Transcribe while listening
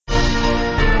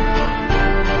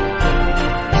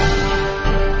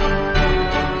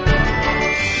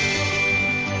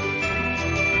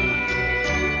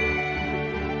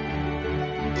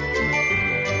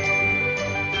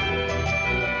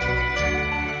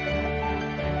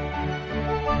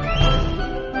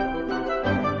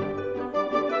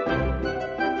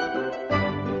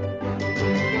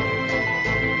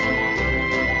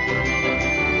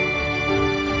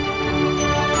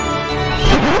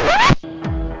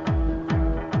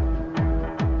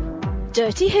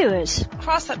Dirty Whoers.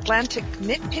 Cross-Atlantic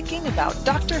nitpicking about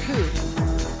Doctor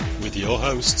Who. With your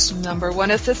hosts. Number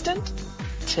 1 assistant,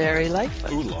 Terry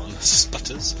Lightfoot. Oolong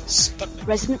Stutters Sputnik.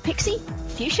 Resident Pixie,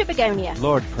 Fuchsia Begonia.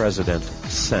 Lord President,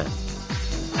 Sen.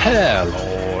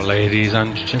 Hello, ladies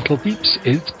and gentle peeps.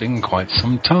 It's been quite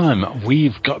some time.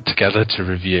 We've got together to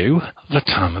review The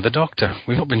Time of the Doctor.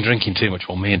 We've not been drinking too much,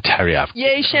 well, me and Terry have.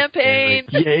 Yay, champagne!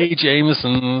 Yay,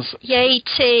 Jamesons! Yay,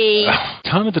 tea!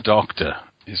 Time of the Doctor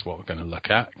is what we're going to look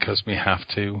at, because we have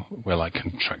to. We're like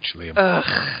contractually.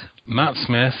 Matt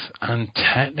Smith and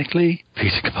technically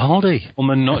Peter Capaldi.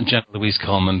 Well, not Jenna Louise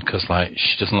Coleman, because like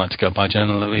she doesn't like to go by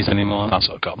Jenna Louise anymore. That's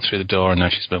what got through the door, and now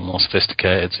she's a bit more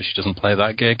sophisticated, so she doesn't play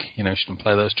that gig. You know, she doesn't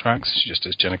play those tracks. She just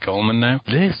does Jenna Coleman now.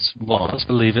 This was,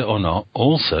 believe it or not,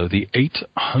 also the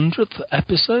 800th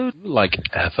episode, like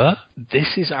ever.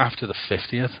 This is after the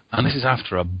 50th, and this is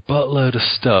after a buttload of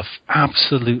stuff.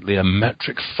 Absolutely a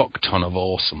metric fuck ton of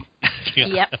awesome.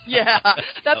 Yep. Yeah,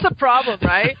 that's a problem,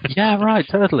 right? Yeah, right,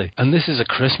 totally. And this is a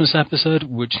Christmas episode,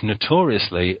 which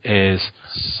notoriously is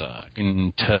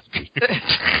in Turkey.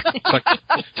 It's like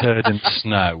turd in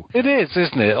snow. It is,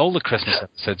 isn't it? All the Christmas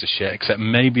episodes are shit, except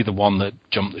maybe the one that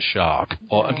jumped the shark.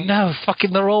 Or no,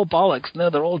 fucking, they're all bollocks. No,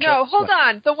 they're all. No, hold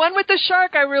on. The one with the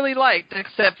shark I really liked,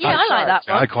 except yeah, I like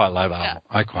that one. I quite like that one.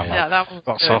 I quite like that one.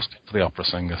 Got sauce for the opera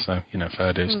singer, so you know,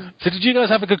 fair dues. So, did you guys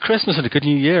have a good Christmas and a good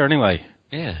New Year anyway?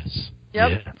 Yes.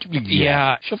 Yep.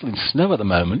 Yeah. Shoveling snow at the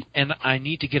moment. And I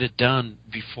need to get it done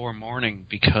before morning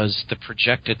because the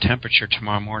projected temperature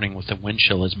tomorrow morning with the wind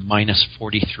chill is minus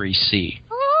 43 C.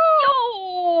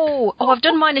 Oh, I've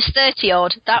done minus 30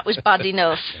 odd. That was bad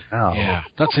enough. Oh, yeah.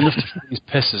 That's enough to freeze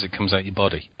piss as it comes out your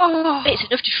body. Oh. It's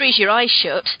enough to freeze your eyes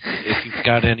shut. If you've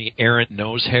got any errant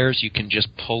nose hairs, you can just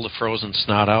pull the frozen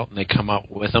snot out and they come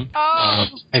out with them. Oh.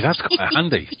 Hey, that's quite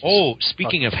handy. Oh,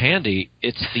 speaking of handy,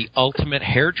 it's the ultimate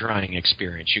hair drying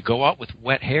experience. You go out with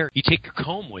wet hair, you take your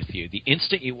comb with you. The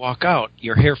instant you walk out,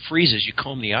 your hair freezes, you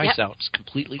comb the ice out, it's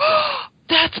completely dry.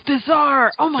 That's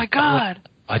bizarre. Oh, my God.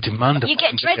 I demand You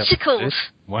get dreadsicles.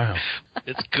 Wow.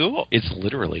 It's cool. It's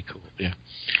literally cool, yeah.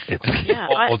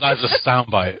 Well, that's a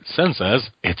soundbite. Sen says,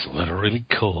 it's literally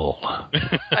cool.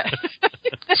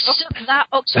 Suck that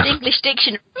Oxford English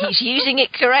Dictionary. He's using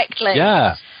it correctly.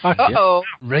 Yeah. Uh-oh.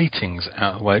 Ratings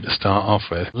out of the way to start off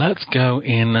with. Let's go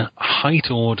in height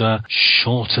order,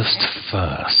 shortest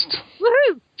first.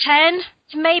 Woohoo! 10.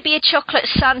 Maybe a chocolate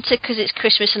Santa because it's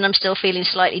Christmas and I'm still feeling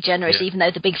slightly generous, even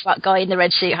though the big fat guy in the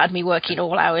red suit had me working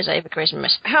all hours over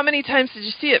Christmas. How many times did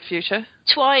you see it, Fuchsia?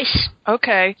 Twice.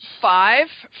 Okay, 5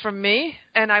 from me,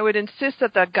 and I would insist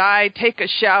that the guy take a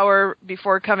shower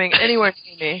before coming anywhere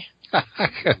near me.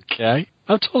 Okay.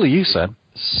 How tall are you, Sam?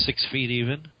 6 feet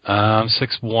even.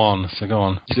 6'1", so go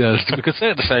on. Yeah, we could say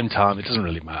it at the same time, it doesn't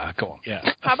really matter. Go on.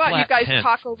 Yeah. How about you guys 10.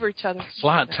 talk over each other?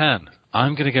 Flat 10.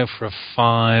 I'm going to go for a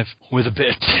 5 with a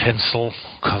bit of tinsel,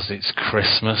 because it's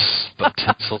Christmas, but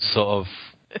tinsel's sort of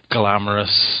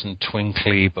glamorous and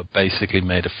twinkly, but basically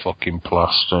made of fucking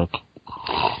plastic.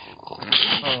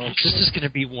 This is going to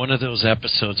be one of those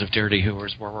episodes of Dirty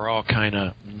Whoers where we're all kind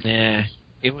of, nah,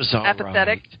 it was all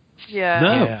apathetic. Right. Yeah.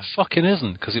 No, Yeah. fucking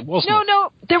isn't, because it wasn't.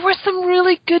 No, there were some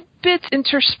really good bits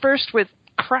interspersed with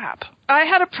crap. I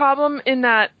had a problem in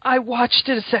that I watched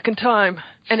it a second time,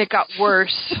 and it got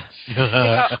worse.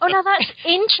 Oh, no, that's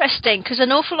interesting, because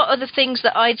an awful lot of the things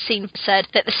that I'd seen said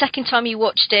that the second time you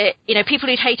watched it, you know, people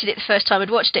who'd hated it the first time had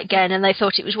watched it again, and they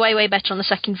thought it was way, way better on the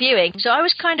second viewing. So I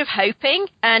was kind of hoping,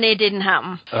 and it didn't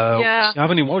happen. Yeah. I've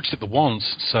only watched it the once,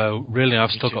 so really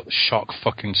I've still got the shock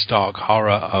fucking stark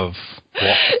horror of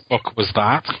what the fuck was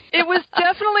that? It was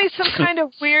definitely some kind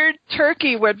of weird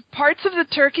turkey where parts of the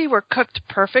turkey were cooked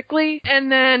perfectly,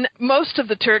 and then most of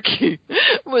the turkey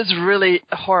was really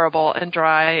horrible and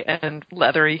dry and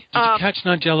leathery. Did you catch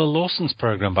Nigella Lawson's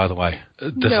program, by the way?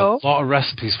 There's No. a lot of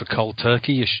recipes for cold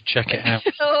turkey. You should check it out.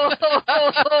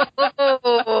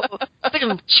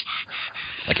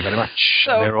 Thank you very much.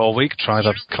 So- I'm here all week. Try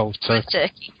the cold turkey.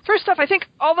 Turkey. First off, I think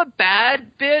all the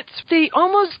bad bits, they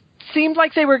almost seemed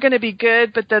like they were going to be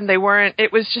good, but then they weren't.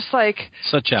 It was just like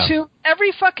Such as. to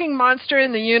every fucking monster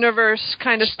in the universe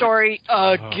kind of story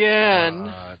again.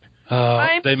 God.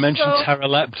 I'm They mentioned so-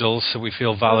 pteroleptils, so we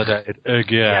feel validated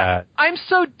again. I'm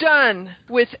so done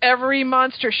with every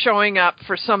monster showing up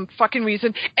for some fucking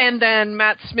reason, and then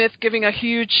Matt Smith giving a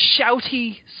huge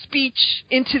shouty speech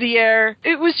into the air.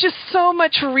 It was just so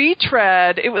much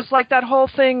retread. It was like that whole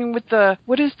thing with the,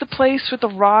 what is the place with the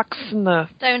rocks and the...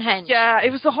 Stonehenge. Yeah,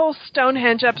 it was the whole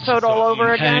Stonehenge episode all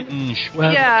over again. Stonehenge,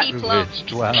 where Yeah. the druids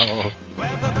dwell.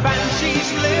 Where the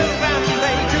banshees live and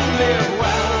they do live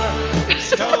well.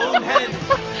 Stonehenge.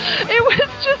 It was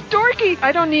just dorky turkey.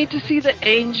 I don't need to see the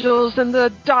angels and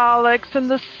the Daleks and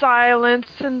the silence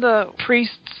and the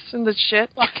priests and the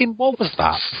shit. Fucking what was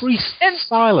that? Priest and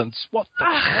silence. What the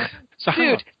fuck? So hang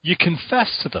on. Dude. You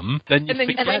confess to them, then you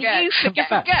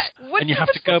forget. And you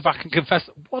have to go back and confess.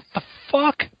 What the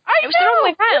fuck? It was the wrong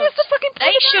way round. What is the fucking point They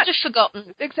of should that? have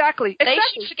forgotten. Exactly. They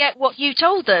should forget what you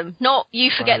told them, not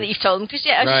you forget that you've told them. Because,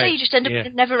 as you say, you just end up in a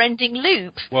never-ending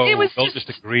loop. Well, It was they'll just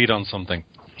agreed on something.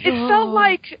 It felt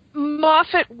like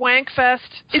Moffat Wankfest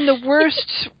in the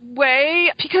worst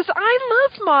way, because I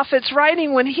love Moffat's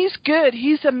writing when he's good.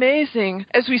 He's amazing,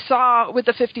 as we saw with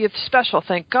the 50th special,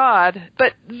 thank God.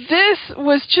 But this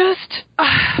was just...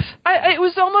 it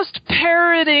was almost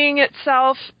parroting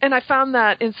itself, and I found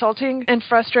that insulting and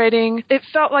frustrating. It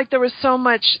felt like there was so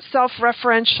much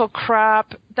self-referential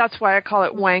crap. That's why I call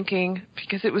it wanking,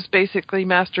 because it was basically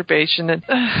masturbation. And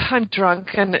I'm drunk,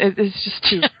 and it's just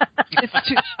too... it's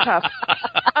too tough.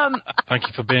 Thank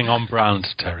you for being on brand,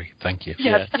 Terry. Thank you.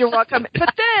 Yes, you're welcome.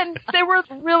 But then there were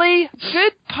really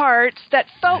good parts that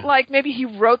felt like maybe he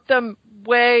wrote them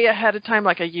way ahead of time,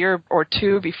 like a year or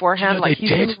two beforehand. No, like they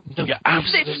did. No, you're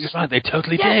absolutely right. They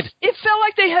totally did. It felt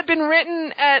like they had been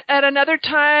written at another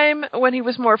time when he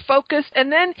was more focused,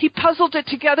 and then he puzzled it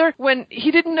together when he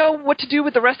didn't know what to do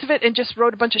with the rest of it and just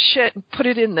wrote a bunch of shit and put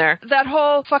it in there. That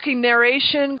whole fucking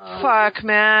narration, fuck,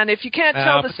 man. If you can't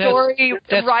tell the story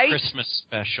that's right... Christmas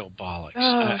special bollocks.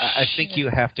 I think you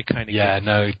have to kind of... Yeah,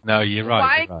 no, you're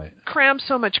right. Why cram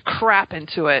so much crap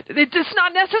into it? It's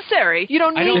not necessary. You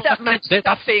don't need that much That's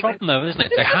the stuffing. problem, though, isn't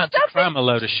it? They had to cram a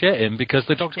load of shit in because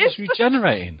the Doctor was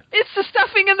regenerating. It's the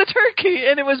stuffing in the turkey,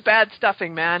 and it was bad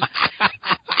stuffing, man.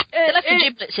 They left the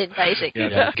giblets in, basically.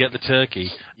 Yeah. Get the turkey,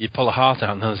 you pull a heart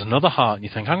out, and there's another heart, and you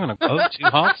think, I'm going to put 2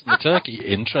 hearts in the turkey.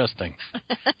 Interesting.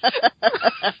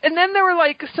 And then there were,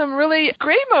 like, some really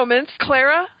great moments.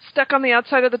 Clara stuck on the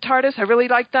outside of the TARDIS. I really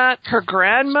liked that. Her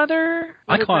grandmother.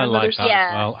 I quite like that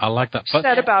as well. I like that.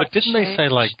 But didn't they say,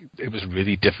 like, it was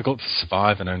really difficult to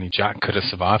survive and only Jack could have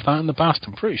survived that in the past?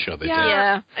 I'm pretty sure they did.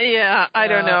 Yeah, I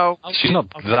don't know. She's not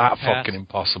that fucking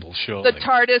impossible, surely. The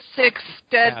TARDIS 6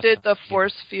 deaded the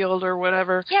force field or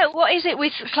whatever. Yeah, what is it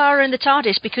with Clara and the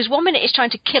TARDIS? Because one minute it's trying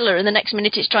to kill her and the next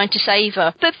minute it's trying to save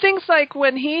her. The things like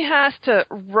when he has to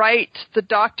write the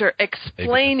Doctor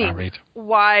explaining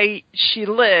why she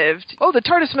lived. Oh, the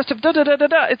TARDIS must have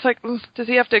da-da-da-da-da. It's like, does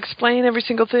he have to explain every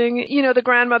single thing? You know, the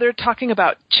grandmother talking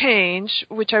about change,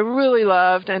 which I really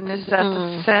loved and is at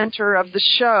the center of the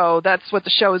show. That's what the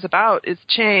show is about, is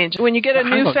change. When you get a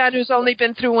new fan who's only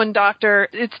been through one Doctor,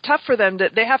 it's tough for them.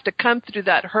 They have to come through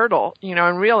that hurdle, you know,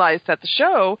 and realize that the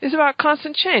show is about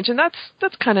constant change. And that's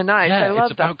kind of nice. Yeah, I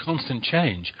love it's about constant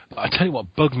change. But I tell you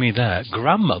what bugged me there.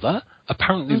 Grandmother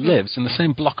apparently lives in the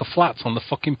same block of flats on the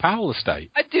fucking Powell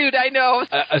estate. Dude, I know.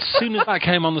 As soon as that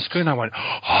came on the screen, I went,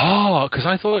 because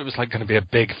I thought it was like going to be a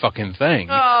big fucking thing.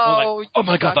 Oh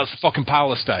my God, that's the fucking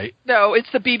Powell estate. No, it's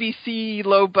the BBC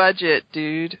low budget,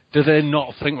 dude. Do they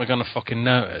not think we're going to fucking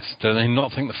notice? Do they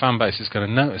not think the fan base is going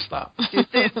to notice that?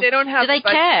 They don't have. Do they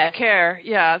care?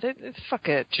 Yeah, fuck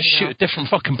it. Just shoot a different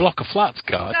fucking block of flats,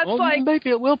 guys. Well, maybe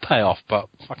it will pay off, but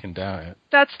fucking doubt it.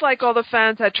 That's like all the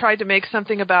fans that tried to make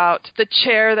something about the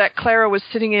chair that Clara was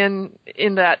sitting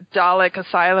in that Dalek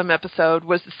Asylum episode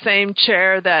was the same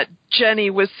chair that Jenny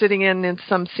was sitting in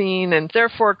some scene, and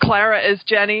therefore Clara is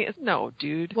Jenny. No,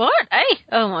 dude. What? Hey?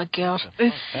 Oh, my God.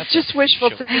 It's just wishful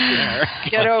thinking.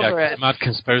 Get over it. Mad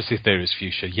conspiracy theories,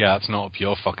 Fuchsia. Yeah, it's not up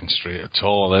your fucking street at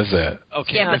all, is it?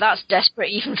 Okay. Yeah, but that's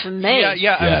desperate even for me.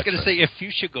 Yeah, I was going to say, if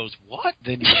Fuchsia goes, what?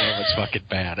 Then you know it's fucking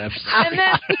bad.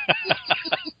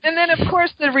 And then, of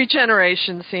course, the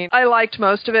regeneration scene. I liked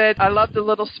most of it. I loved the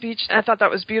little speech. I thought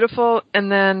that was beautiful.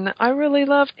 And then I really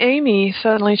loved Amy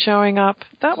suddenly showing up.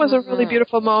 That was a really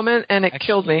beautiful moment, and it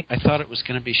killed me. I thought it was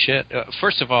going to be shit.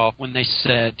 First of all, when they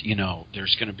said,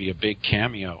 there's going to be a big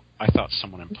cameo, I thought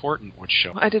someone important would show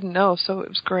up. I didn't know, so it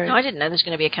was great. No, I didn't know there was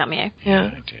going to be a cameo.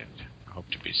 Yeah. I did. I hope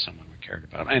to be someone we cared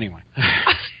about. Anyway.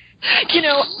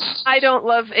 I don't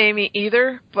love Amy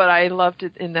either, but I loved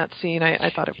it in that scene.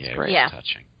 I thought it was great. It was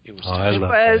touching. It was I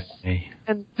love Amy.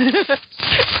 And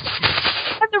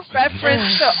the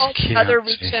reference to all the other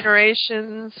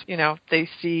regenerations, they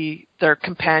see their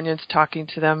companions talking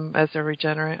to them as they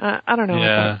regenerate. I don't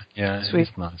know. Yeah, sweet.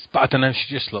 It's nice. But I don't know,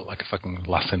 she just looked like a fucking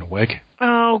lass in a wig.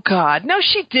 Oh, God. No,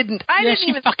 she didn't. I didn't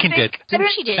even fucking think... did.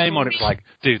 She did. Came on, it was like,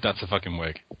 dude, that's a fucking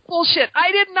wig. Bullshit.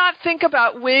 I did not think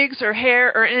about wigs or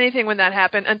hair or anything when that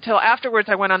happened until afterwards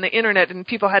I went on the internet and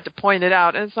people had to point it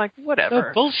out. And it's like, whatever.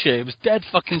 No, bullshit. It was dead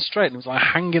fucking straight. And it was like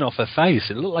hanging off her face.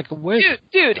 It looked like a wig.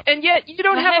 Dude, and yet you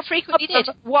don't have a frequently did.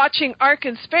 Watching Ark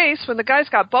in Space when the guy's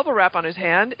got bubble wrap on his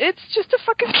hand. It's just a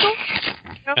fucking story.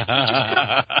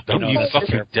 Don't you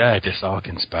fucking dare diss Ark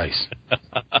in Space.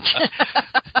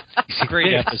 It's a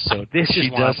great episode. This She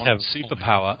is why does I want have the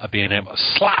superpower of being able to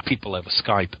slap people over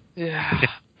Skype. Yeah.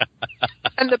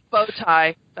 And the bow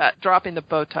tie, dropping the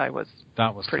bow tie was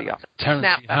pretty awesome. Terence,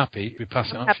 Snap are you happy? We pass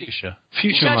it on happy. Fuchsia.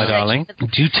 Fuchsia, my darling,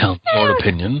 do tell me your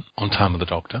opinion on Time of the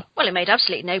Doctor. Well, it made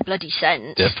absolutely no bloody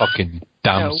sense. They're fucking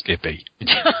damn No. Skippy.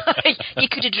 You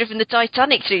could have driven the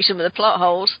Titanic through some of the plot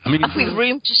holes. I mean, with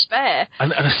room to spare.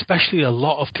 And especially a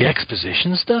lot of the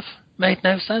exposition stuff made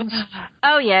no sense.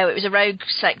 Oh, yeah, it was a rogue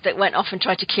sect that went off and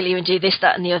tried to kill you and do this,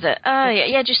 that, and the other. Oh,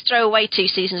 yeah, just throw away 2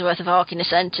 seasons worth of Ark in a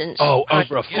sentence. Oh,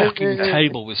 over a fucking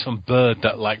table with some bird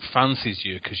that, like, fancies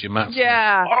you because you're Matt Smith.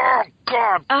 Yeah. Oh,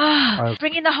 God.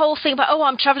 Bringing the whole thing about,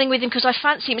 I'm travelling with him because I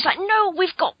fancy him. It's like, no,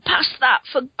 we've got past that,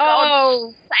 for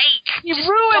God's sake. You Just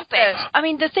ruined stop it. I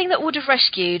mean, the thing that would have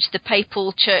rescued the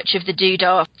papal Church of the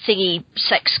Doodah thingy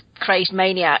sex-crazed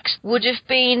maniacs would have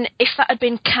been if that had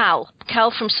been Cal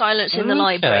from Silence in the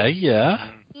Library.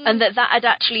 Yeah. And that had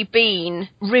actually been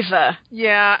River.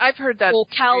 Yeah, I've heard that. Or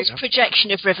Cal's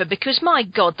projection of River, because my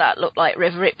God, that looked like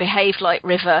River. It behaved like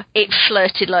River. It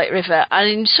flirted like River. And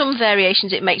in some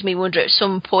variations, it makes me wonder at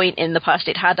some point in the past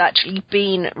it had actually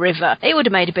been River. It would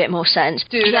have made a bit more sense.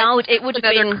 Dude, it would have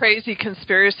another been crazy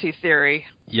conspiracy theory.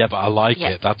 Yeah, but I like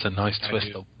it. That's a nice twist.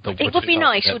 It would be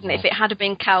nice, wouldn't it, if it had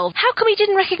been Cal? How come he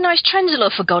didn't recognise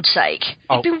Trenzalore, for God's sake?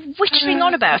 He'd been whittering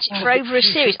on about it for over a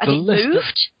series. And it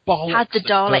moved? Had the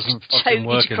Daleks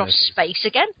totally across space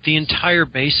again? The entire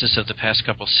basis of the past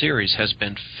couple series has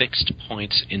been fixed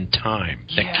points in time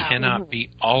that cannot be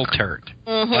altered.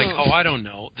 Mm-hmm. Like, I don't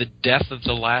know, the death of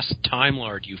the last Time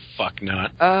Lord, you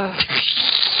fucknut.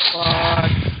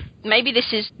 Maybe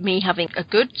this is me having a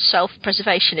good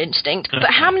self-preservation instinct,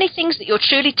 but how many things that you're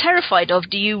truly terrified of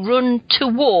do you run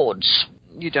towards?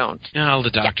 You don't. No, the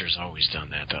Doctor's always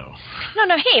done that, though.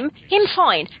 No, him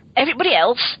fine. Everybody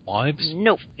else, wives?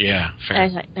 No. Yeah,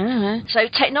 fair. So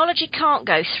technology can't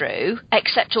go through,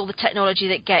 except all the technology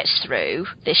that gets through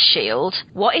this shield.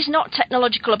 What is not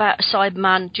technological about a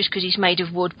Cyberman just because he's made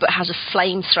of wood but has a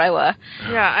flamethrower?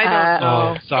 Yeah, I don't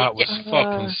know. That was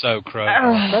fucking so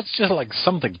crazy. That's just like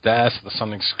something there, so the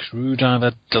sonic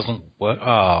screwdriver doesn't work.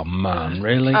 Oh, man,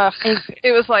 really?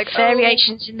 It was like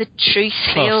variations in the truth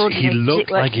field. He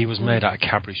looked like he was made out of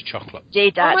Cadbury's chocolate.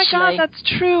 Did actually. Oh my God,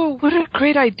 that's true. What a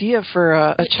great idea for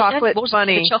a chocolate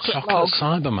bunny. Chocolate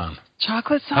Cyberman.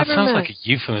 Chocolate Cyberman. That sounds like a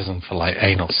euphemism for, like,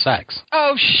 anal sex.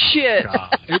 Oh, shit.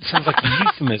 God, it sounds like a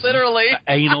euphemism Literally.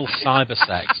 for anal cyber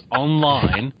sex.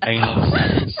 Online anal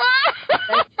sex.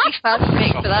 You found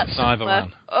me for that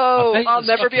Cyberman. Oh, I'll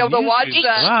never be able to watch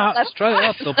that. Straight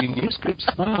up, there'll be news groups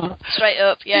for that. Straight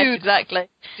up, yes, Dude. Exactly.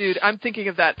 Dude, I'm thinking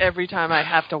of that every time I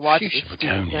have to watch this. God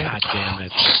damn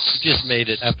it. You just made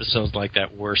it episodes like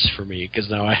that worse for me, because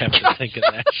now I have to think of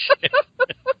that shit.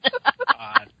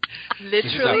 God.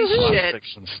 Literally shit.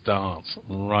 Fiction starts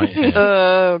right here.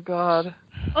 Oh, God.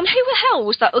 And who the hell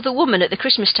was that other woman at the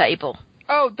Christmas table?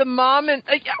 Oh, the mom and...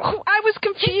 I was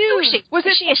confused. Was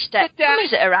she a step?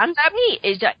 Is it her auntie?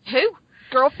 Is that who?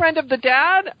 Girlfriend of the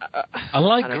dad? I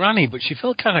like Granny, but she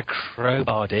felt kind of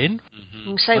crowbarred in.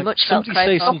 Mm-hmm. So like, much felt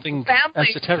somebody crowbarred. say something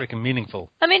esoteric and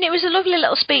meaningful. I mean, it was a lovely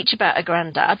little speech about her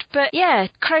granddad, but yeah,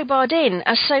 crowbarred in,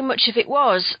 as so much of it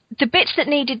was. The bits that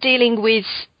needed dealing with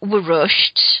were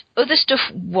rushed. Other stuff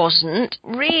wasn't.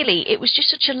 Really, it was just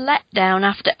such a letdown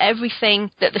after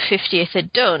everything that the 50th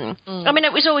had done. I mean,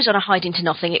 it was always on a hiding to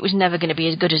nothing. It was never going to be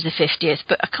as good as the 50th,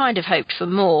 but I kind of hoped for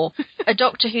more. A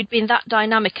Doctor who'd been that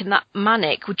dynamic and that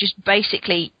manic would just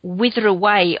basically wither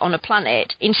away on a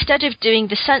planet instead of doing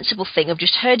the sensible thing of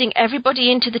just herding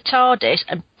everybody into the TARDIS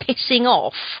and pissing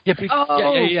off. Yeah, but,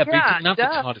 but he didn't have the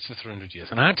duh. TARDIS for 300 years.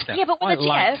 And actually, Yeah, but I with the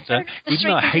liked for it. the Even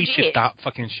though I 300 hated years. that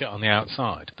fucking shit on the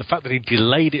outside, the fact that he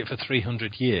delayed it for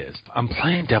 300 years, I'm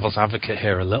playing devil's advocate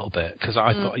here a little bit, because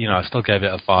I thought, I still gave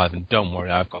it a 5, and don't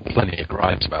worry, I've got plenty of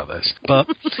gripes about this. But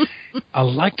I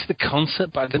liked the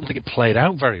concept, but I didn't think it played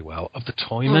out very well, of the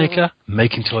toy maker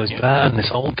making toys better, and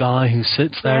this old guy who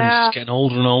sits there and he's just getting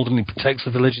older and older, and he protects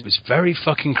the village. It was very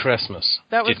fucking Christmas.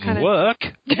 That was didn't kinda... work,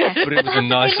 but it was a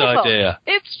nice idea.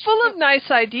 It's full of nice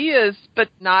ideas, but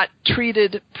not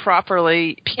treated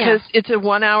properly because it's a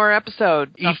 1-hour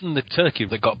episode. Even the turkey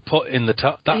that got put in the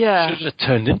top, that should have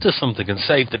turned into something and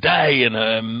saved the day in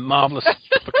a marvellous...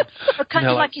 Kind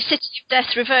of like your City of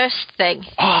Death reversed thing.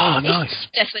 Oh, nice.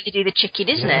 Definitely do the chicken,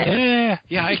 isn't it? Yeah.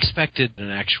 Yeah, I expected an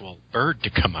actual bird to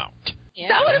come out. Yeah.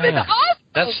 That would have been awesome!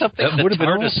 That's something That the would have been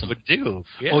TARDIS awesome. would do.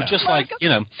 Yeah. Or just like,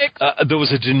 there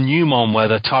was a denouement where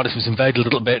the TARDIS was invaded a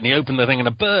little bit and he opened the thing and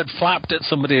a bird flapped at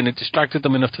somebody and it distracted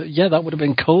them enough to... Yeah, that would have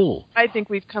been cool. I think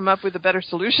we've come up with a better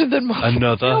solution than most.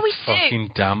 Another we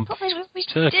fucking damn We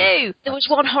turkey. do. There was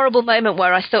one horrible moment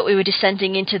where I thought we were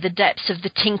descending into the depths of the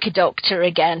Tinker Doctor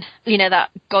again. You know,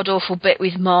 that god-awful bit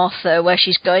with Martha where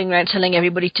she's going around telling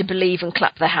everybody to believe and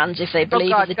clap their hands if they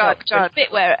believe in the Doctor. God. The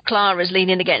bit where Clara's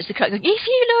leaning against the clock going, if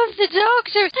you love the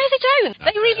Doctor. No, they don't.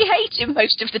 They really hate him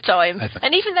most of the time.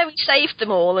 And even though he saved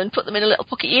them all and put them in a little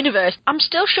pocket universe, I'm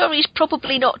still sure he's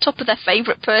probably not top of their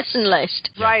favourite person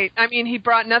list. Right. I mean, he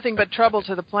brought nothing but trouble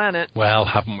to the planet. Well,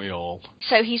 haven't we all?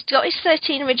 So he's got his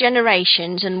 13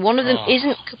 regenerations, and one of them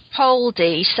isn't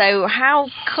Capaldi, so how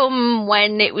come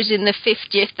when it was in the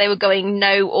 50th they were going,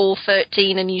 no, all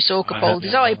 13, and you saw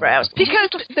Capaldi's eyebrows? Because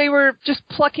they were just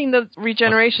plucking the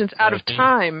regenerations out of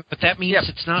time. But that means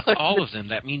it's not all of them.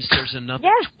 That means there's another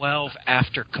 12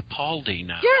 after Capaldi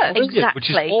now. Yeah, exactly. Which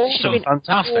is awesome.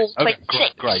 Fantastic.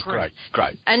 Okay,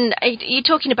 great. And you're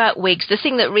talking about wigs. The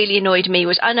thing that really annoyed me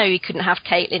was, I know you couldn't have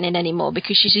Caitlin in anymore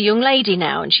because she's a young lady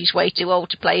now and she's way too old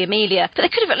to play Amelia, but they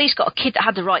could have at least got a kid that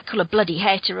had the right colour bloody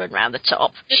hair to run round the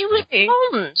top. She was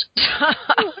blonde. What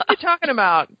are you talking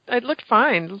about? It looked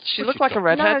fine. She looked like a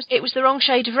redhead. No, it was the wrong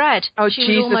shade of red. Oh, she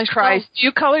Jesus was almost Christ. blonde. Do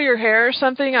you color your hair or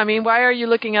something? I mean, why are you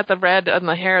looking at the red on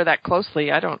the hair that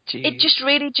closely? I don't... Geez. It just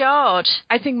really jarred.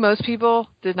 I think most people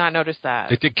did not notice that.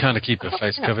 They did kind of keep her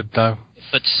face covered, though.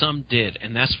 But some did,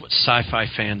 and that's what sci-fi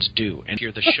fans do. And if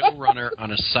you're the showrunner on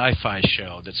a sci-fi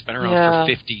show that's been around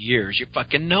for 50 years, you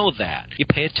fucking know that. You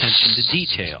pay attention to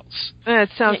details. It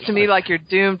sounds to me like you're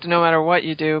doomed no matter what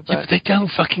you do. But, Yeah, but they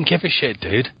don't fucking give a shit,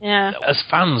 dude. Yeah. As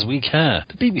fans, we care.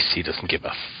 The BBC doesn't give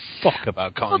a fuck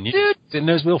about continuity. Well, dude, it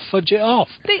knows we'll fudge it off.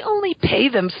 they only pay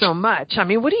them so much. I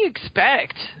mean, what do you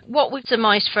expect? What we've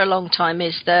surmised for a long time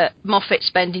is that Moffat's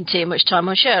spending too much time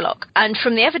on Sherlock. And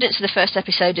from the evidence of the first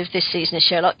episode of this season of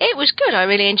Sherlock, it was good. I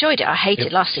really enjoyed it. I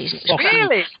hated last season. It was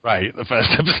Really? Right, the first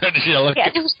episode of Sherlock. Yeah,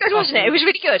 it was good, wasn't it? It was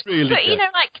really good. Really but, you good.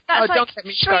 know, like, that's don't like get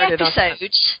me 3 started on that.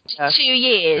 episodes, Yes. 2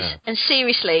 years. Yeah. And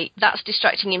seriously, that's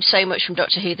distracting him so much from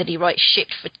Doctor Who that he writes shit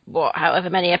for,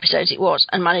 however many episodes it was,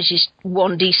 and manages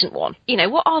one decent one. You know,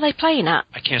 what are they playing at?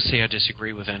 I can't say I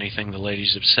disagree with anything the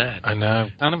ladies have said. I know.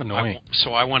 Kind of annoying.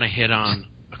 So I want to hit on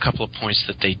a couple of points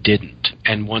that they didn't.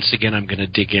 And once again, I'm going to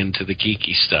dig into the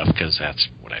geeky stuff because that's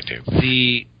what I do.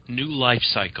 The new life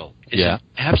cycle is an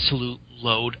absolute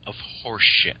load of horse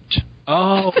shit.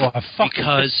 Oh, I fucking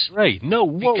Because- great. No,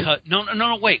 whoa.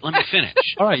 No, wait, let me finish.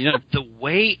 All right, yeah. The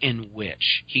way in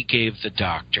which he gave the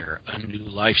Doctor a new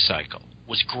life cycle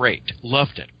was great.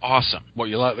 Loved it. Awesome. What,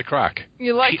 you like the crack?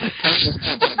 You like...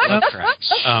 Love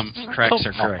cracks. Cracks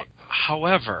are great.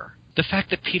 However, the fact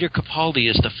that Peter Capaldi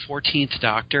is the 14th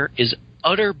Doctor is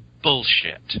utter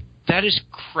bullshit. That is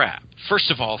crap.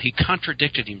 First of all, he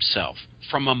contradicted himself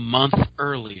from a month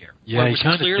earlier. Yeah, where he it was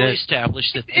kinda clearly did.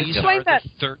 established that these Explain are that. the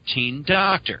 13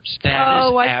 Doctors. That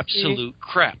Oh, is I see. absolute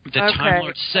crap. The Okay, Time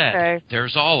Lords said okay.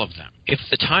 there's all of them. If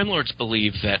the Time Lords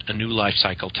believe that a new life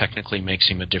cycle technically makes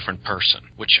him a different person,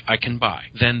 which I can buy,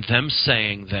 then them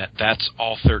saying that that's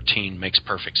all 13 makes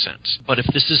perfect sense. But if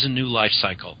this is a new life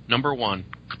cycle, number one,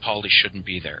 Capaldi shouldn't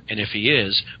be there. And if he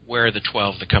is, where are the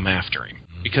 12 that come after him?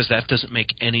 Because that doesn't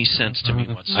make any sense to me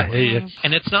whatsoever. I hear you.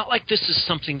 And it's not like this is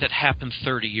something that happened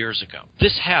 30 years ago.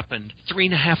 This happened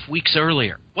 3.5 weeks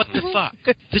earlier. What the fuck?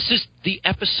 This is the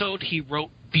episode he wrote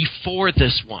before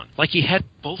this one. Like he had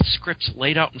both scripts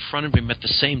laid out in front of him at the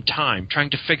same time,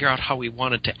 trying to figure out how he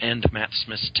wanted to end Matt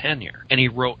Smith's tenure. And he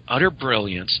wrote utter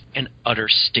brilliance and utter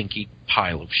stinky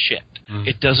pile of shit.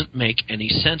 It doesn't make any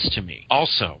sense to me.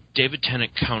 Also, David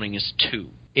Tennant counting as 2.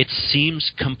 It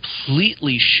seems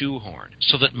completely shoehorned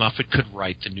so that Moffat could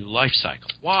write the new life cycle.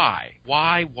 Why?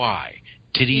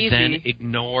 Did he then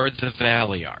ignore the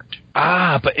Valiard?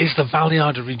 Ah, but is the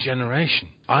Valiard a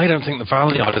regeneration? I don't think the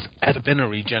Valiard has ever been a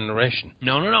regeneration.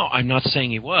 No, I'm not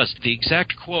saying he was. The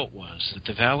exact quote was that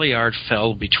the Valiard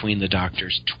fell between the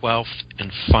Doctor's 12th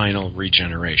and final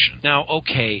regeneration. Now,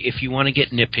 okay, if you want to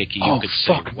get nitpicky, you could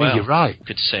say, you're right. You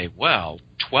could say,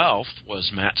 12th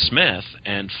was Matt Smith,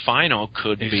 and final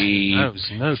could be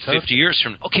No, 50 years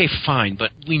from now. Okay, fine,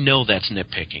 but we know that's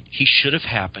nitpicking. He should have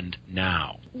happened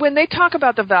now. When they talk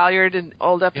about the Valiard in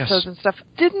old episodes and stuff,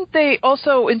 didn't they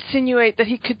also insinuate that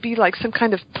he could be like some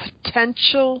kind of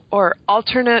potential or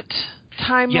alternate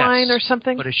timeline or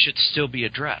something? But it should still be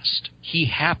addressed. He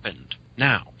happened.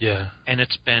 now. Yeah. And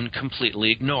it's been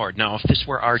completely ignored. Now, if this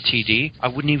were RTD, I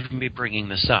wouldn't even be bringing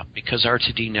this up because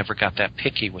RTD never got that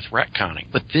picky with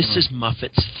retconning. But this is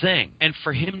Moffat's thing. And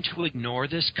for him to ignore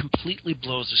this completely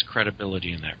blows his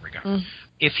credibility in that regard.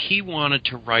 If he wanted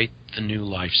to write the new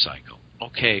life cycle,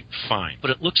 okay, fine.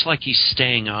 But it looks like he's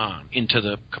staying on into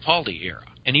the Capaldi era.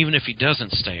 And even if he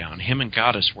doesn't stay on, him and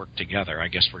Goddess work together. I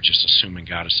guess we're just assuming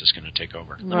Goddess is going to take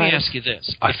over. Let me ask you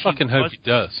this. I fucking hope he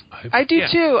does. I do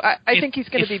too. I think he's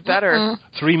going to be better.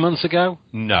 3 months ago?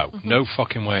 No. No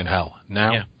fucking way in hell.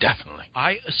 Now, definitely.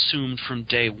 I assumed from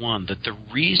day one that the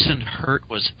reason Hurt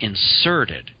was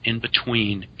inserted in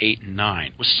between 8 and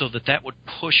 9 was so that would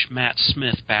push Matt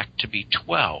Smith back to be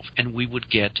 12, and we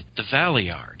would get the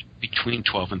Valeyard between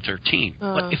 12 and 13.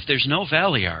 But if there's no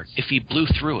Valeyard, if he blew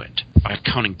through it by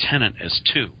counting Tennant as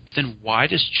 2, then why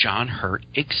does John Hurt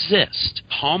exist?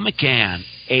 Paul McGann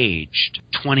aged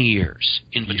 20 years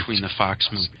in between the Fox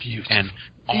movies. And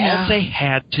all they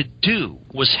had to do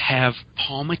was have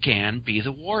Paul McGann be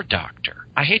the War Doctor.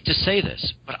 I hate to say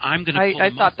this, but I'm going to pull I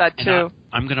thought that too.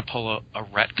 I'm going to pull a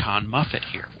retcon Muffet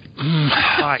here.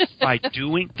 By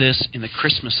doing this in the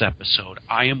Christmas episode,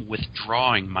 I am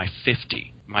withdrawing my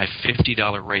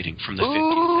 $50 rating from the 50th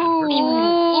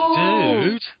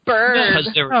anniversary. Dude. Burn. Because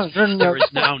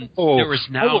there is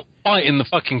now fight in the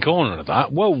fucking corner of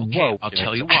that. Whoa. I'll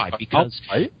tell you why. Because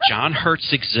John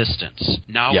Hurt's existence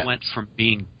now went from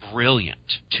being brilliant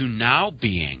to now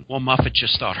being, well, Muffet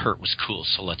just thought Hurt was cool,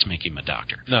 so let's make him a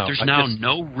doctor. There's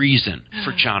no reason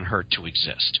for John Hurt to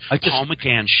exist. Paul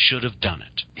McGann should have done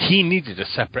it. He needed a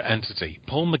separate entity.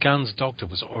 Paul McGann's doctor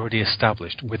was already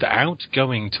established without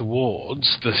going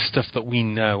towards the stuff that we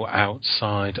know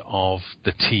outside of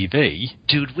the TV.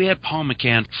 Dude, we had Paul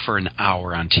McGann for an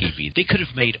hour on TV. They could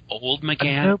have made old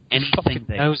McGann anything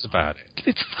they knows about it.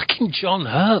 It's fucking John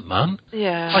Hurt, man.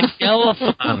 Yeah. Like the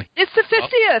Elephant Man. It's the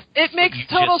 50th. It makes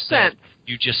total sense.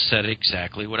 You just said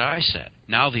exactly what I said.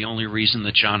 Now the only reason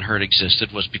that John Hurt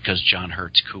existed was because John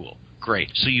Hurt's cool.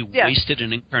 Great. So you wasted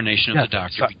an incarnation of the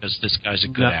Doctor because this guy's a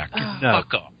good actor.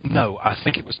 Fuck off. No, I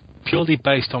think it was purely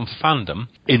based on fandom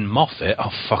in Moffat.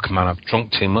 Oh, fuck, man, I've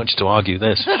drunk too much to argue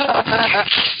this.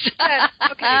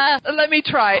 Okay, let me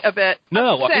try a bit.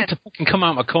 No, I need to fucking come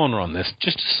out my corner on this.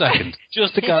 Just a second.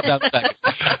 Just a goddamn second.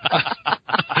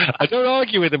 I don't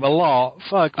argue with him a lot.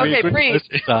 Fuck me. Okay, breathe.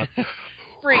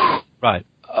 Breathe. Right.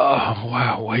 Oh,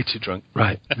 wow, way too drunk.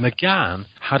 Right. McGann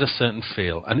had a certain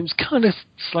feel, and it was kind of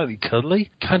slightly cuddly,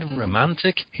 kind of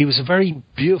romantic. He was a very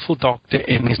beautiful doctor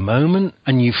in his moment,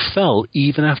 and you felt,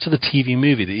 even after the TV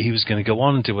movie, that he was going to go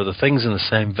on and do other things in the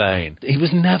same vein. He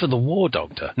was never the War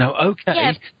Doctor. Now,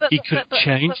 he could have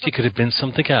changed, he could have been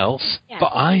something else,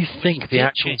 but I think the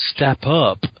actual step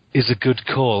up is a good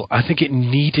call. I think it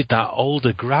needed that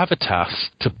older gravitas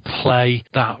to play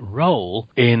that role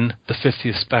in the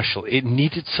 50th special. It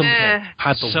needed something that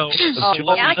had the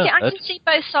I can see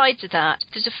both sides of that,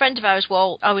 because a friend of ours,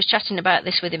 I was chatting about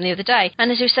this with him the other day, and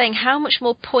as he was saying, how much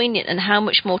more poignant and how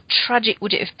much more tragic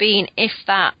would it have been if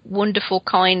that wonderful,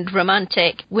 kind,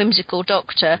 romantic, whimsical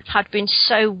doctor had been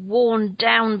so worn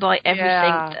down by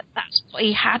everything that's what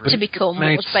he had to become,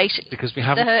 was basically because we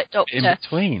have the Hurt Doctor, in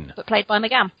between, but played by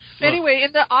McGann. Anyway,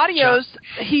 in the audios,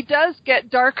 he does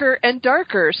get darker and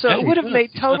darker, so it would have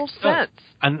made total sense.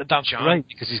 And that's great,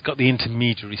 because he's got the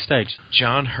intermediary stage.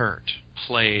 John Hurt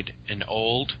played an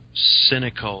old,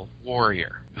 cynical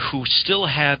warrior who still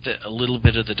had a little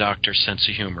bit of the Doctor's sense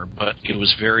of humor, but it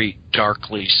was very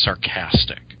darkly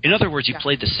sarcastic. In other words, he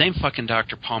played the same fucking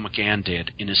Dr. Paul McGann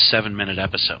did in his 7-minute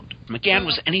episode. McGann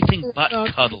was anything but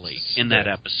cuddly in that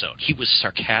episode. He was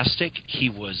sarcastic. He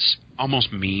was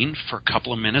almost mean for a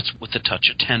couple of minutes with a touch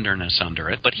of tenderness under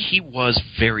it, but he was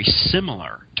very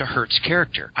similar to Hurt's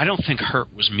character. I don't think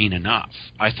Hurt was mean enough.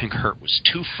 I think Hurt was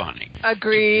too funny.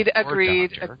 Agreed. I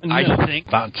think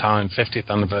that time, 50th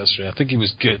anniversary, I think he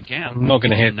was good. Again, I'm not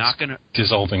going to hit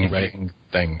dissolving rating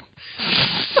thing.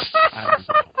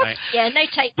 No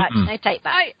take back. No take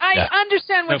back. I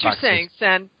understand what you're saying,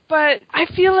 Sen, but I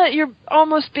feel that you're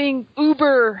almost being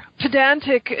uber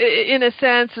pedantic in a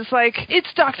sense. It's like,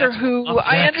 it's Doctor Who.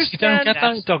 I understand. You don't get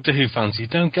that, Doctor Who fans. You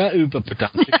don't get uber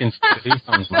pedantic in Doctor Who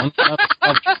fans, man.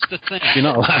 That's the thing. You're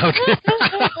not allowed.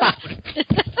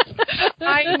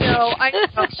 I know.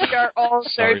 We are all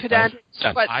very pedantic.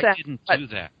 I didn't do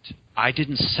that. I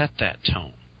didn't set that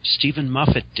tone. Stephen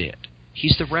Moffat did.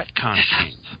 He's the retcon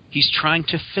king. He's trying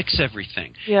to fix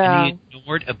everything. Yeah. And he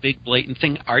ignored a big blatant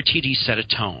thing. RTD set a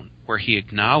tone where he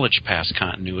acknowledged past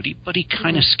continuity, but he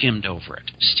kind of skimmed over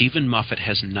it. Stephen Moffat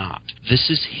has not. This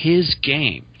is his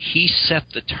game. He set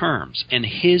the terms, and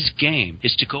his game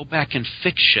is to go back and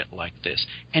fix shit like this.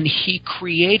 And he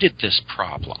created this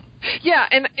problem. Yeah,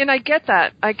 and I get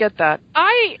that.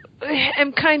 I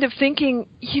am kind of thinking,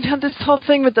 this whole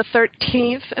thing with the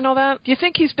 13th and all that, do you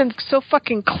think he's been so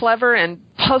fucking clever and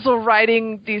puzzle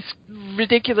writing these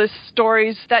ridiculous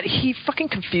stories that he fucking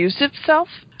confused himself?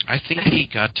 I think he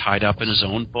got tied up in his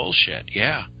own bullshit,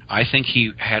 yeah. I think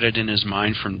he had it in his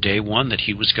mind from day one that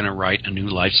he was going to write a new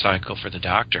life cycle for the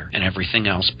Doctor and everything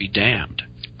else be damned.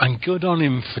 And good on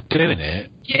him for doing it.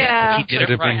 Yeah. He did Could it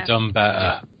have right. been done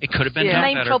better. It could have been The done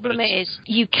main better. problem is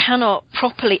you cannot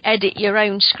properly edit your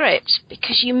own scripts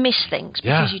because you miss things,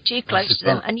 because you're too close to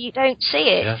them and you don't see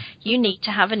it. Yeah. You need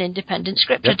to have an independent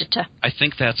script editor. I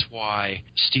think that's why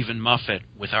Stephen Moffat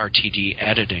with RTD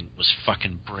editing was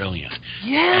fucking brilliant.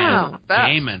 Yeah. And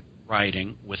Gaiman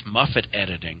writing with Moffat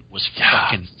editing was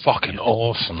fucking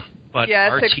awesome. But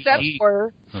yes, RTD, except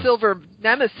for Silver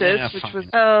Nemesis, which was...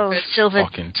 Oh, Silver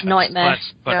fucking Nightmare.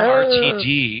 But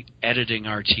RTD, editing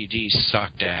RTD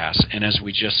sucked ass. And as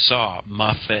we just saw,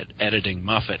 Moffat editing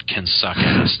Moffat can suck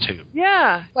ass too.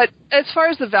 Yeah, but as far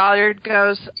as the Valyard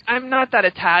goes, I'm not that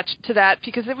attached to that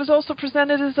because it was also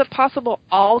presented as a possible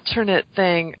alternate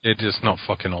thing. It is not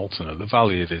fucking alternate. The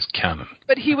Valyard is canon.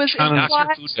 But he was Canon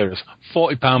implied... serious.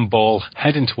 40-pound ball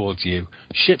heading towards you,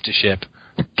 ship to ship.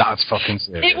 That's fucking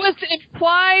serious. It was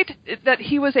implied that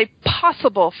he was a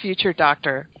possible future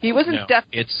Doctor. He wasn't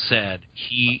It said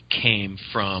he came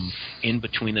from in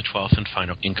between the 12th and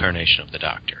final incarnation of the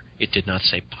Doctor. It did not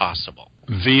say possible.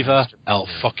 Viva el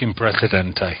fucking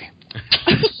presidente.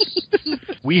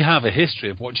 We have a history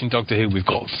of watching Doctor Who. We've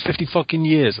got 50 fucking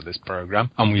years of this program,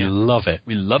 and we love it.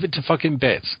 We love it to fucking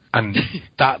bits. And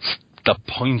that's the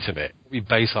point of it. We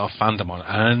base our fandom on it.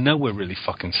 And I know we're really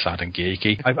fucking sad and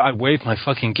geeky. I wave my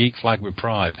fucking geek flag with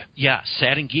pride. Yeah,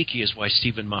 sad and geeky is why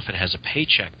Stephen Moffat has a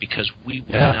paycheck, because we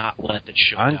will not let the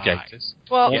show And die. gators.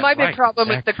 Well, my big problem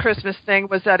with the Christmas thing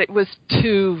was that it was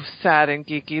too sad and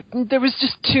geeky. There was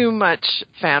just too much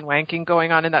fan wanking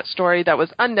going on in that story that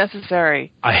was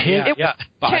unnecessary. I hear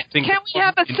but I think can't we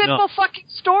have a simple fucking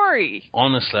story?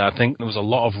 Honestly, I think there was a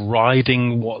lot of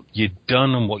riding what you'd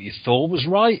done and what you thought was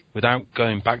right without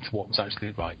going back to what was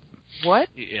actually right. What?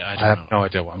 Yeah, I have no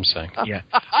idea what I'm saying. Yeah.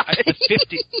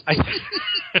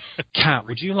 Kat,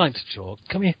 would you like to talk?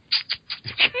 Come here.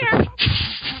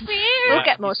 We'll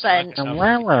get more sense.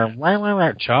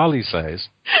 Charlie says.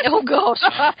 Oh, God.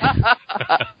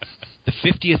 The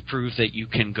 50th proved that you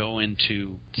can go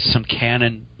into some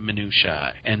canon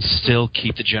minutiae and still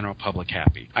keep the general public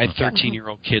happy. I had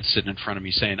 13-year-old kids sitting in front of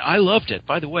me saying, I loved it.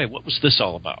 By the way, what was this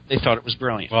all about? They thought it was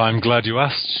brilliant. Well, I'm glad you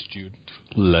asked, student.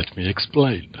 Let me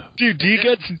explain. Dude, do you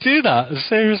get to do that?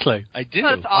 Seriously? I do.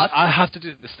 That's awesome. I have to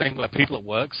do this thing where people at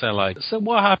work say, like, so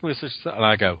what happened with such and such? And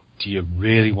I go, do you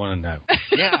really want to know?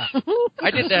 Yeah.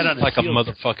 I did that on like a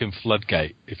motherfucking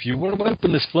floodgate. If you want to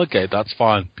open this floodgate, that's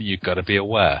fine, but you've got to be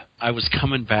aware. I was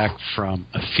coming back from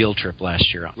a field trip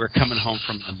last year. We were coming home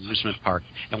from an amusement park,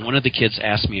 and one of the kids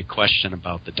asked me a question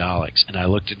about the Daleks, and I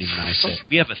looked at him and I said,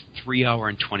 we have a 3-hour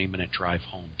and 20-minute drive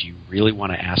home. Do you really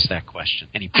want to ask that question?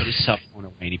 And he put his cell phone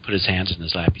away, and he put his hands in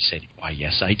his lap. He said, why,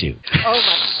 yes, I do. Oh,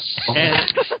 my God.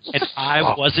 And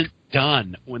I wasn't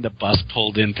done when the bus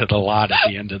pulled into the lot at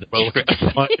the end of the road.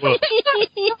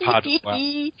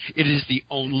 It is the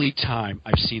only time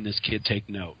I've seen this kid take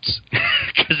notes,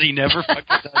 because he never fucking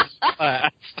does his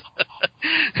class.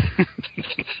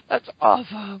 That's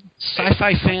awesome.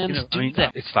 Sci-fi fans do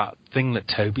that. It's that thing that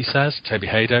Toby says, Toby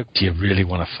Haydock, do you really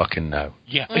want to fucking know?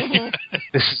 Yeah.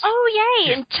 This is,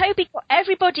 Yay! And Toby got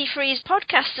everybody for his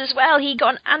podcast as well. He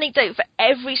got an anecdote for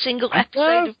every single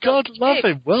episode of God Doctor love Who.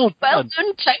 him. Well done. Well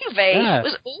done, Toby. Yeah. It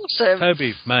was awesome.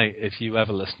 Toby, mate, if you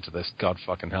ever listen to this, God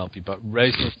fucking help you, but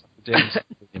raise your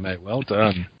mate. Well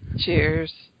done.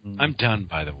 Cheers. I'm done,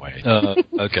 by the way.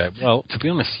 Okay, well, to be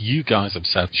honest, you guys have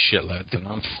said shitloads, and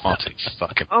I'm fucking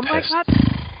fucking Oh, my pissed. God.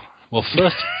 Well,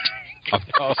 first,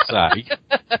 I've got to say,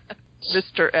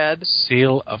 Mr. Ed.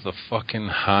 seal of the fucking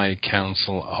High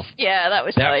Council of... Yeah, that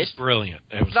was That nice. was brilliant.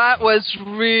 That was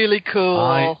really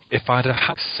cool. If I'd have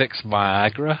had 6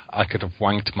 Viagra, I could have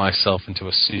wanked myself into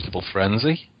a suitable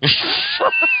frenzy.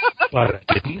 But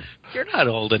I didn't. You're not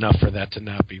old enough for that to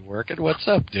not be working. What's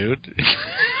up, dude?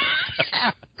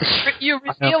 You're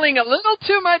revealing a little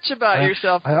too much about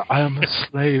yourself. I am a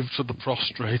slave to the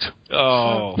prostrate.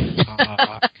 Oh,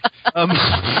 fuck.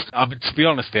 I mean, to be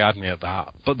honest, they had me at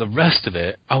that. But the rest of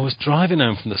it, I was driving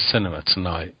home from the cinema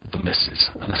tonight, the missus,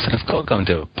 and I said, I've got to go and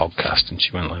do a podcast. And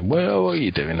she went like, well, what are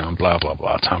you doing? And blah, blah,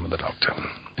 blah, time with the doctor.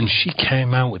 And she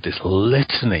came out with this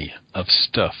litany of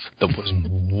stuff that was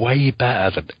way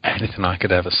better than anything I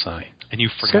could ever say. And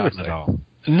you've forgotten it all.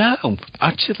 No,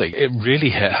 actually, it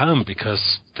really hit home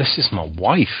because this is my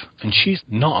wife, and she's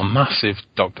not a massive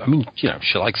doctor. I mean, you know,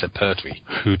 she likes her pertwee.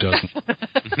 Who doesn't?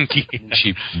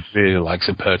 She really likes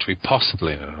her pertwee,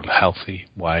 possibly in an unhealthy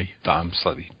way that I'm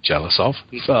slightly jealous of.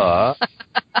 But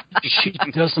she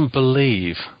doesn't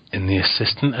believe in the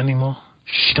assistant anymore.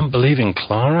 She doesn't believe in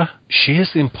Clara. She is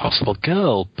the impossible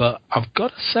girl, but I've got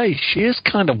to say, she is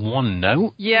kind of one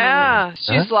note. Yeah,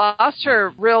 she's lost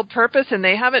her real purpose, and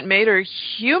they haven't made her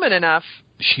human enough.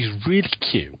 She's really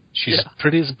cute. She's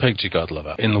pretty as a picture, God love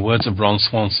her. In the words of Ron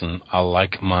Swanson, I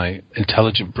like my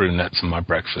intelligent brunettes and my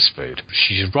breakfast food.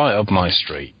 She's right up my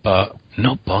street, but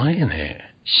not buying it.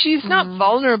 She's not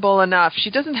vulnerable enough.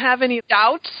 She doesn't have any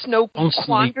doubts, no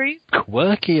quandaries.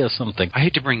 Quirky or something. I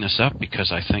hate to bring this up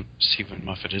because I think Stephen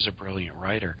Moffat is a brilliant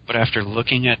writer, but after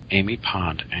looking at Amy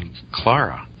Pond and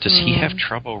Clara, does he have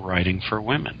trouble writing for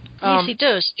women? Yes, he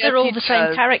does. They're all the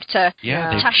same character.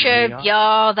 Yeah. Tasha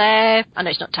Yar there. I know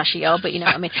it's not Tasha Yar, but you know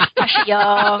what I mean. Tasha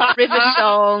Yar, River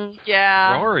Song.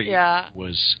 Yeah. Rory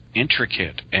was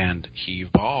intricate, and he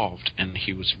evolved, and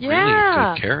he was really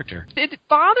a good character. It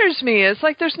bothers me. It's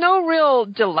like there's no real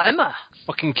dilemma.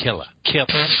 Fucking killer. Kill.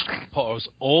 Put us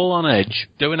all on edge,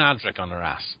 doing Adric on her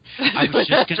ass. I was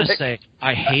just going to say,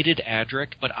 I hated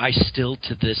Adric, but I still,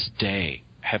 to this day,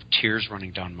 have tears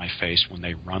running down my face when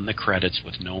they run the credits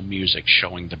with no music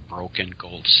showing the broken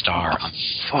gold star.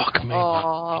 Fuck me.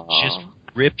 It just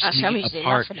rips me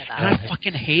apart. And I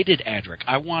fucking hated Adric.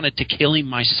 I wanted to kill him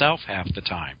myself half the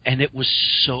time. And it was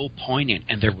so poignant.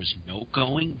 And there was no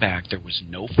going back. There was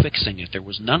no fixing it. There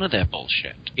was none of that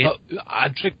bullshit.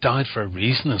 Adric died for a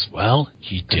reason as well.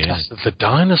 He did. The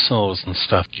dinosaurs and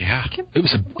stuff. Yeah. It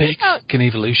was a big fucking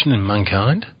evolution in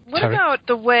mankind. What about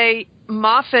the way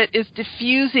Moffat is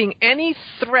diffusing any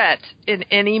threat in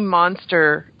any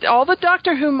monster? All the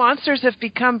Doctor Who monsters have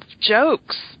become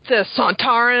jokes. The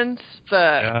Sontarans,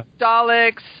 the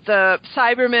Daleks, the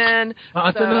Cybermen.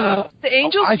 I don't know. The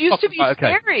Angels used to be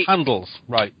scary. Handles,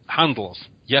 right. Handles.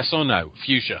 Yes or no?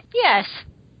 Fuchsia. Yes.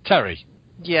 Terry.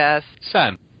 Yes.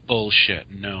 Sam. Bullshit.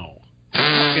 No.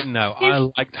 No, I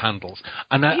liked Handles.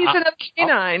 And he's another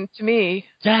canine to me.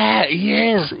 Yeah, he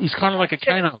is. He's kind of like a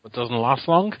canine that doesn't last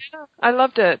long. I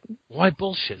loved it. Why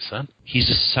bullshit, son? He's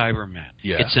a Cyberman.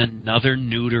 Yeah. It's another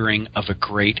neutering of a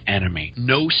great enemy.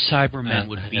 No Cyberman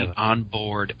would be on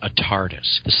board a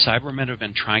TARDIS. The Cybermen have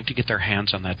been trying to get their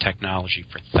hands on that technology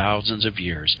for thousands of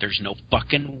years. There's no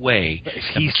fucking way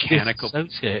he's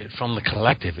disassociated from the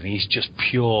collective, and he's just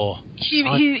pure...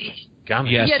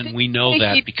 Yes, and we know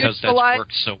that because that's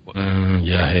worked so well.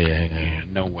 Yeah.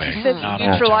 No way. Not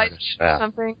neutralized or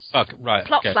something. Fuck, right.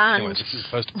 Plot plans. Anyway, this is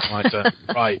supposed to be my turn.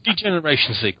 Right.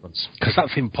 Degeneration sequence. Because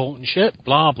that's important shit.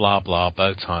 Blah, blah, blah,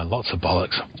 bow tie, lots of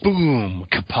bollocks. Boom,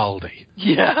 Capaldi.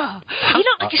 Yeah. You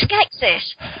don't like escape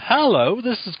this. Hello,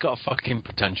 this has got fucking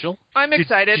potential. I'm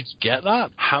excited. Did you get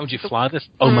that? How'd you fly this?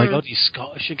 Oh my God, he's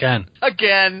Scottish again.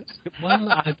 Again. Well,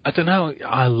 I don't know.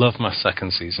 I love my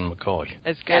second season McCoy.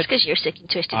 It's good. That's because you're sick and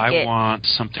twisted. I want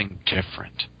something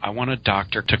different. I want a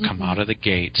doctor to come out of the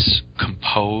gates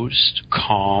composed,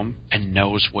 calm, and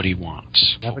knows what he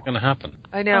wants. Never going to happen.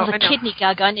 I know. The kidney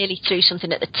gag, I nearly threw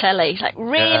something at the telly. Like,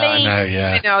 really?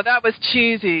 I know, that was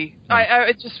cheesy.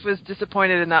 I just was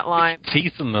disappointed in that line.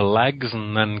 Teeth and the legs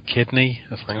and then kidney.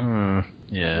 It's like,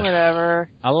 yeah. Whatever.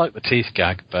 I like the teeth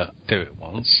gag, but do it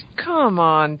once. Come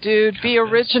on, dude. Be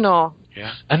original.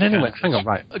 Yeah. And anyway, hang on,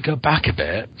 right. Go back a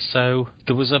bit. So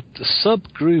there was a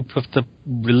subgroup of the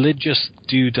religious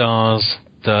doodahs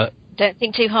that... Don't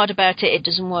think too hard about it. It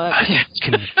doesn't work.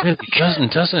 It really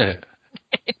doesn't, does it?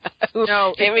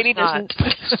 No, it really doesn't.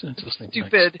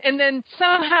 Stupid. And then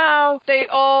somehow they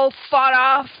all fought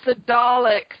off the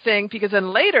Dalek thing, because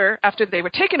then later, after they were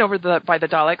taken over by the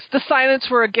Daleks, the Silents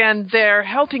were again there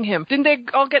helping him. Didn't they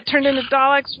all get turned into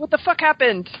Daleks? What the fuck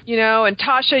happened? You know, and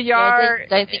Tasha Yar... Yeah,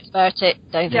 don't think about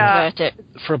it. Don't think about it.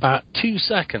 For about 2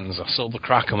 seconds, I saw the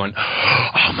crack and went,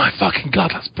 oh my fucking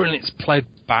God, that's brilliant. It's played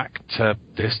back to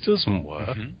this doesn't work.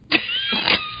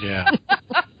 Mm-hmm. Yeah.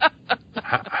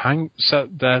 So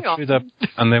they're through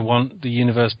and they want the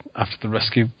universe after the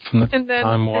rescue from the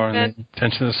Time War, and the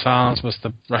intention of the silence was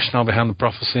the rationale behind the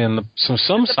prophecy, and some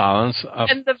silence.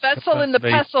 And the vessel and the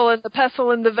pestle, and the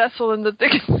pestle and the vessel and the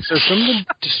thing. So someone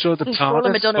destroyed the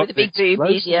TARDIS. Madonna with the big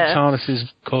boobies, The TARDIS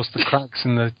has caused the cracks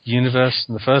in the universe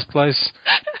in the first place.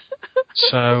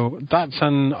 So that's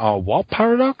an what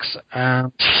paradox?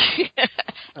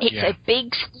 It's a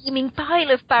big steaming pile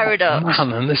of paradox.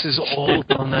 Man, and this is all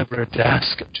done over a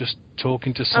desk, just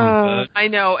talking to some bird. I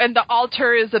know. And the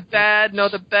altar is a bed. No,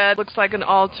 the bed looks like an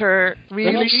altar.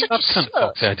 Really? That's kind of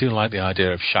cool. I do like the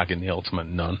idea of shagging the ultimate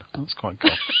nun. That's quite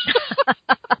cool.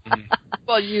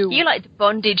 Well, you liked the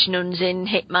bondage nuns in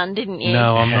Hitman, didn't you?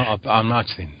 No, I'm not. I'm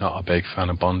actually not a big fan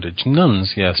of bondage.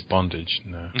 Nuns, yes. Bondage,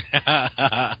 no.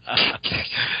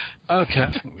 Okay,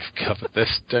 I think we've covered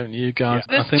this, don't you guys?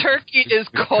 This turkey is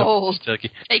cold.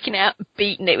 Turkey. Taking it out and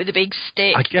beating it with a big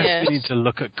stick. I guess we need to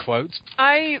look at quotes.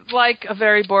 I like a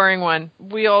very boring one.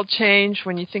 We all change.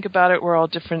 When you think about it, we're all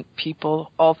different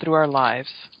people all through our lives.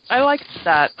 I like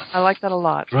that. I like that a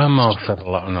lot. Grandma said a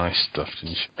lot of nice stuff,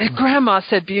 didn't she? Grandma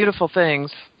said beautiful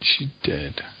things. She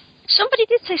did. Somebody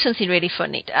did say something really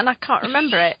funny, and I can't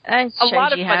remember it. It A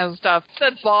lot of you fun how... stuff.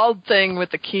 That bald thing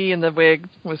with the key and the wig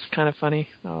was kind of funny.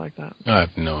 I like that. I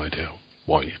have no idea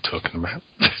what you're talking about.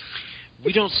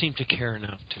 We don't seem to care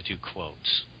enough to do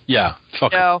quotes. Yeah,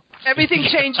 fuck No. Everything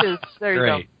changes. There you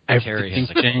Great. go. Everything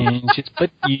changes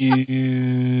but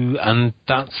you. And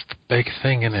that's the big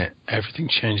thing, isn't it? Everything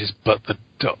changes but the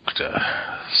Doctor.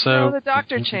 So No, the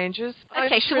Doctor changes.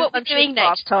 Okay, so what we're doing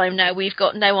next time now, we've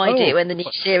got no idea when the new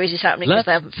series is happening because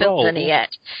they haven't filmed any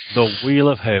yet. The Wheel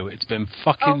of Who. It's been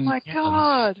fucking... Oh, my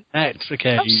God.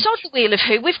 extricated. Oh, sod the Wheel of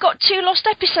Who. We've got 2 lost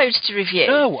episodes to review.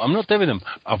 No, I'm not doing them.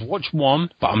 I've watched one,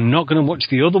 but I'm not going to watch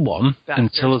the other one Bastard.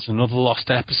 until there's another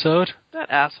lost episode. That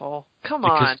asshole. Come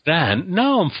Because on. then...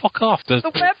 No, fuck off. The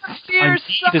Web of Fear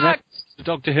sucks. The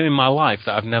Doctor Who in my life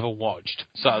that I've never watched.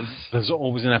 So there's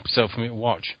always an episode for me to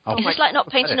watch. Is this like not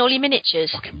painting all your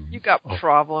miniatures? You got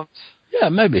problems. Yeah,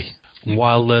 maybe.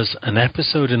 While there's an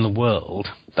episode in the world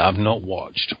that I've not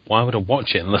watched, why would I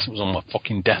watch it unless it was on my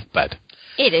fucking deathbed?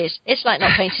 It is. It's like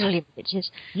not painting all your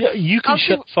pictures. Yeah, you can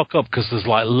shut the fuck up because there's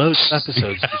like loads of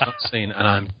episodes you've not seen, and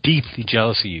I'm deeply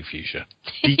jealous of you, Fuchsia.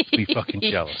 Deeply fucking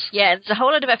jealous. Yeah, there's a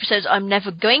whole lot of episodes I'm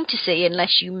never going to see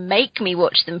unless you make me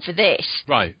watch them for this.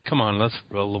 Right, come on, let's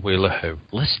roll the Wheel of Who.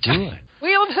 Let's do it.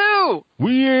 Wheel of Who?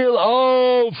 Wheel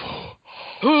of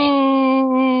Who.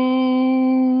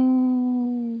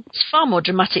 It's far more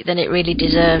dramatic than it really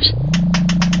deserves.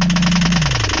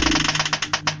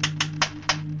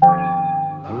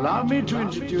 Allow me to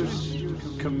introduce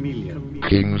Chameleon.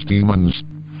 King's Demons.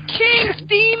 King's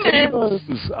Demons.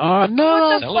 Oh, no.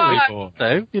 What the Celery fuck? Boy.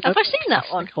 No, you Have know, I seen that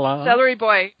one? Celery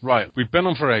Boy. Right, we've been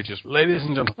on for ages. Ladies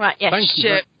and gentlemen, Right, yes. thank you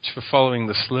very much for following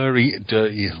the slurry,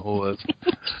 dirty, or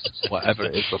whatever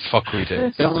it is the fuck we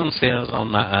do. Don't see us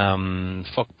on that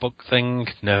fuck book thing.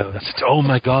 No, that's it. Oh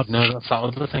my God, no, that's that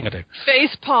other thing I do.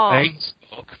 Face palm.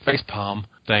 Face palm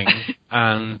thing,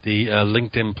 and the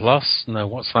LinkedIn Plus. No,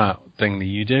 what's that thing that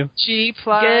you do? G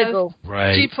plus. Google.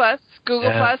 Right. G plus.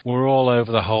 Google plus. We're all over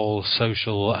the whole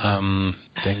social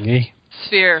thingy.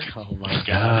 Sphere. Oh, my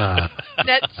God.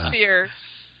 Net sphere.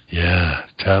 Yeah,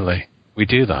 totally. We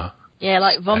do that. Yeah,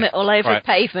 like vomit all over Right. a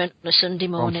pavement on a Sunday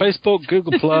We're morning. on Facebook,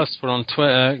 Google Plus, we're on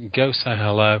Twitter. Go say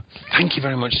hello. Thank you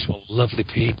very much to all the lovely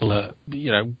people that,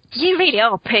 you know. You really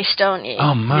are pissed, aren't you?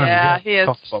 Oh man, Yeah, he is.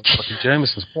 Talk about fucking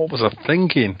Jameson's. What was I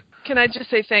thinking? Can I just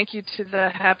say thank you to the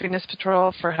Happiness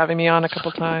Patrol for having me on a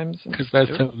couple times? Because they're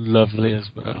so lovely as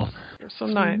well. You're so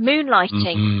nice.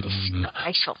 Moonlighting. Mm-hmm.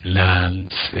 Disgraceful.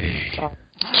 Nancy.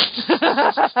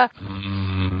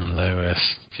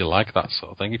 Lewis. If you like that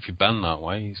sort of thing, if you bend that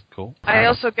way, he's cool. I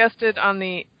also guested on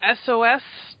the SOS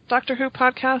Doctor Who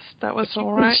podcast. That was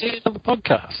all right. The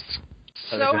podcasts.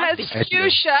 So has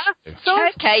Fuchsia.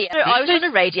 Okay, I was on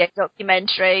a radio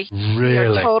documentary.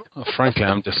 Really? Oh, frankly,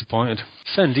 I'm disappointed.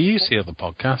 Sen, do you see other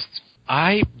podcasts?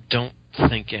 I don't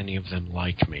think any of them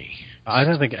like me. I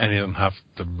don't think any of them have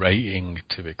the rating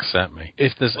to accept me.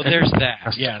 If there's there's that.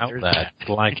 podcast Yeah, out there's there,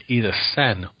 like either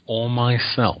Sen or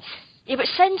myself. Yeah, but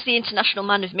Sen's the international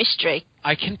man of mystery.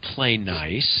 I can play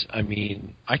nice. I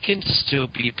mean, I can still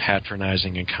be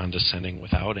patronizing and condescending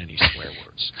without any swear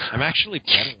words. I'm actually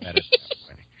better at it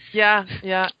that way. Yeah.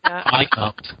 I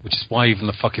can't, which is why even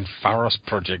the fucking Pharos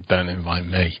Project don't invite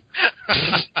me.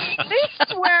 They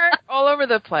swear all over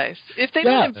the place. If they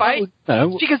don't invite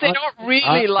no, because they don't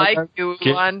really like don't you,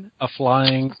 give Ulan. a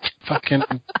flying fucking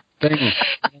thing.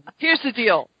 Here's the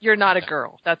deal. You're not a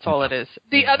girl. That's all it is.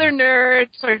 The other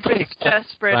nerds are just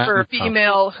desperate for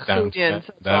female Whovians.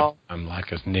 That's all. I'm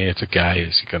like as near to gay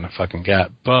as you're going to fucking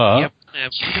get. But... Yep.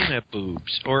 We don't have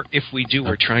boobs. Or if we do,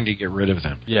 we're trying to get rid of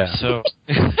them. Yeah. So...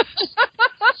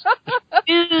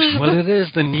 Well, it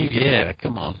is the new year.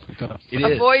 Come on.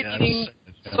 Avoid eating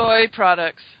soy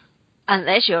products. And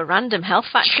there's your random health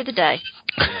fact for the day.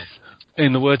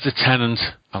 In the words of Tennant,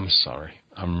 I'm sorry.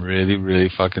 I'm really, really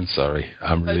fucking sorry.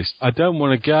 I don't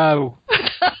want to go.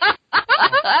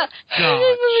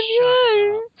 God,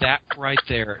 that right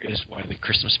there is why the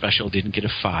Christmas special didn't get a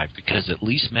 5, because at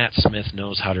least Matt Smith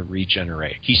knows how to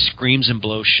regenerate. He screams and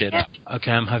blows shit up.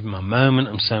 Okay, I'm having my moment.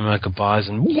 I'm saying my goodbyes,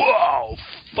 and whoa,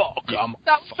 fuck!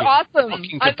 That was awesome.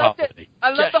 I loved it. Capaldi. I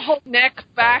love the whole neck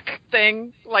back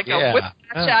thing, like a whiplash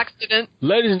accident.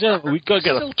 Ladies and gentlemen, we've got to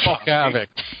get the fuck out of it.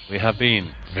 We have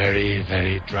been very,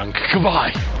 very drunk.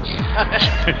 Goodbye.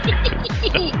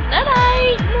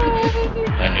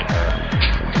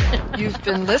 You've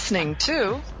been listening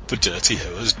to The Dirty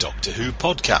Who's Doctor Who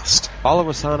podcast. Follow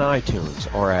us on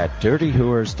iTunes or at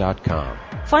dirtyhooers.com.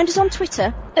 Find us on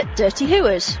Twitter at Dirty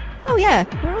Whoers. Oh yeah,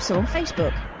 we're also on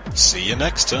Facebook. See you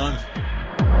next time.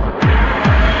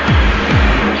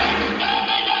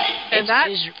 and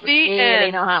that's the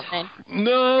end. Not happening.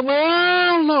 No,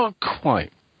 well, not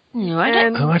quite. No, I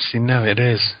don't. Oh, actually, no, it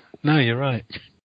is. No, you're right.